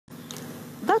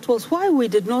that was why we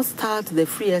did not start the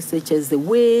free SHS the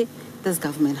way this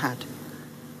government had.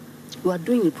 You are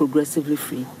doing it progressively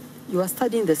free. You are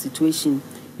studying the situation.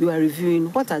 You are reviewing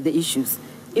what are the issues.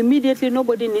 Immediately,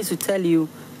 nobody needs to tell you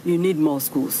you need more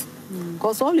schools.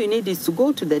 Because all you need is to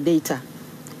go to the data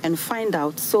and find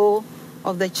out, so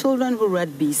of the children who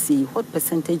read BC, what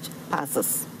percentage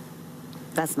passes?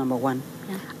 That's number one.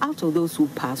 Yeah. Out of those who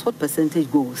pass, what percentage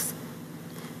goes?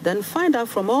 Then find out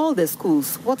from all the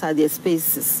schools, what are their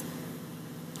spaces?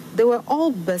 They were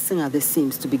all bursting at the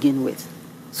seams to begin with.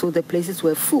 So the places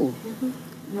were full.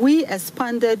 We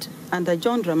expanded, under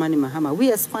John Dramani Mahama,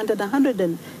 we expanded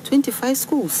 125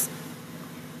 schools.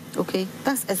 Okay,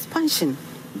 that's expansion.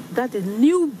 That is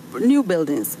new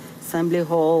buildings, assembly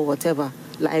hall, whatever,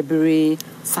 library,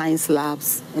 science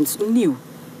labs, and so new.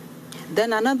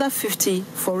 Then another 50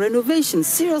 for renovation,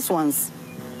 serious ones.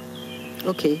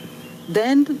 Okay,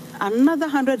 then another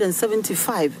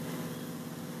 175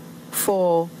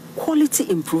 for quality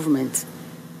improvement.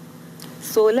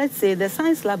 So let's say the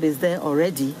science lab is there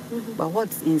already, but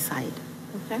what's inside?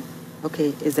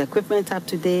 Okay, is the equipment up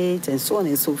to date, and so on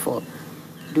and so forth?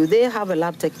 Do they have a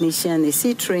lab technician? Is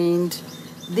he trained?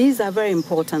 These are very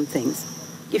important things.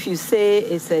 If you say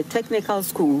it's a technical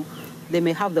school, they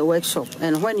may have the workshop,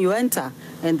 and when you enter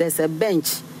and there's a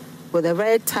bench with a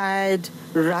very tired,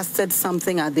 rusted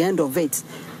something at the end of it,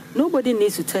 nobody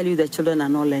needs to tell you the children are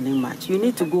not learning much. You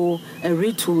need to go and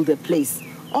retool the place,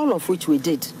 all of which we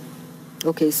did.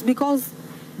 Okay, so because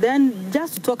then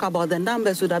just to talk about the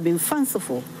numbers would have been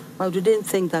fanciful, but we didn't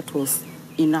think that was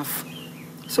enough.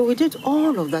 So we did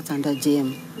all of that under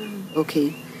JM.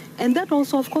 Okay, and that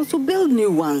also, of course, to build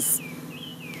new ones.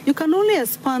 You can only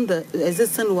expand the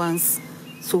existing ones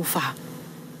so far.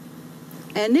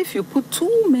 And if you put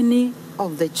too many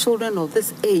of the children of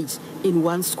this age in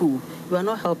one school, you are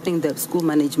not helping the school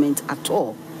management at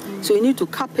all. So you need to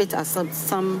cap it at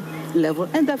some level,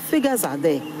 and the figures are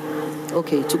there,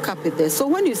 okay, to cap it there. So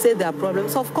when you say there are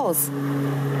problems, of course,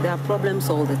 there are problems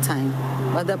all the time.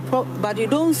 But you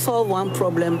don't solve one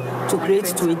problem to create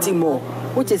 20 more,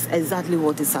 which is exactly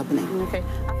what is happening. Okay.